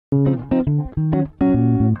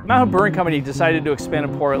Mountain Brewing Company decided to expand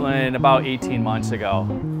in Portland about 18 months ago.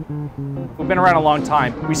 We've been around a long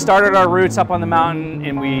time. We started our roots up on the mountain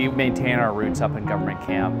and we maintain our roots up in Government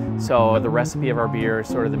Camp. So the recipe of our beer,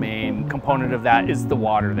 sort of the main component of that, is the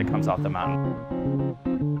water that comes off the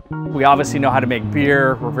mountain. We obviously know how to make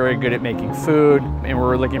beer, we're very good at making food, and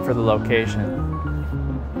we're looking for the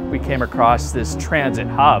location. We came across this transit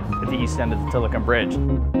hub at the east end of the Tilikum Bridge.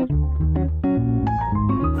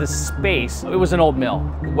 This space, it was an old mill.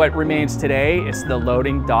 What remains today is the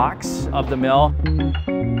loading docks of the mill. In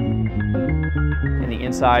the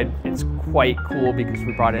inside, it's quite cool because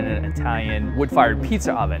we brought in an Italian wood-fired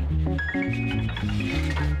pizza oven.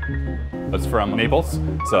 It's from Naples,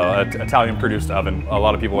 so an Italian-produced oven. A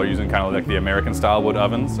lot of people are using kind of like the American-style wood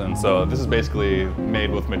ovens, and so this is basically made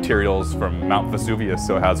with materials from Mount Vesuvius,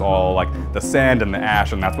 so it has all like the sand and the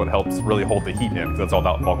ash, and that's what helps really hold the heat in, because it's all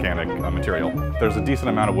that volcanic material. There's a decent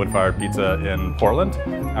amount of wood-fired pizza in Portland.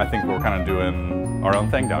 I think we're kind of doing our own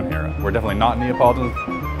thing down here. We're definitely not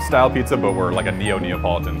Neapolitan-style pizza, but we're like a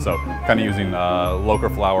neo-Neapolitan, so kind of using local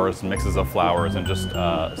flours, mixes of flours, and just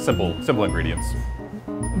simple ingredients.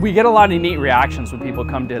 We get a lot of neat reactions when people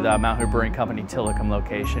come to the Mountain Brewing Company Tilikum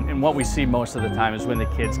location, and what we see most of the time is when the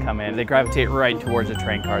kids come in, they gravitate right towards the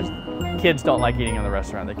train cars. Kids don't like eating in the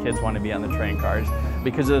restaurant, the kids want to be on the train cars.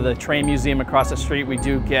 Because of the train museum across the street, we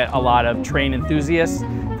do get a lot of train enthusiasts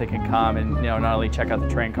that can come and not only check out the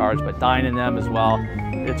train cars, but dine in them as well.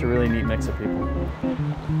 It's a really neat mix of people.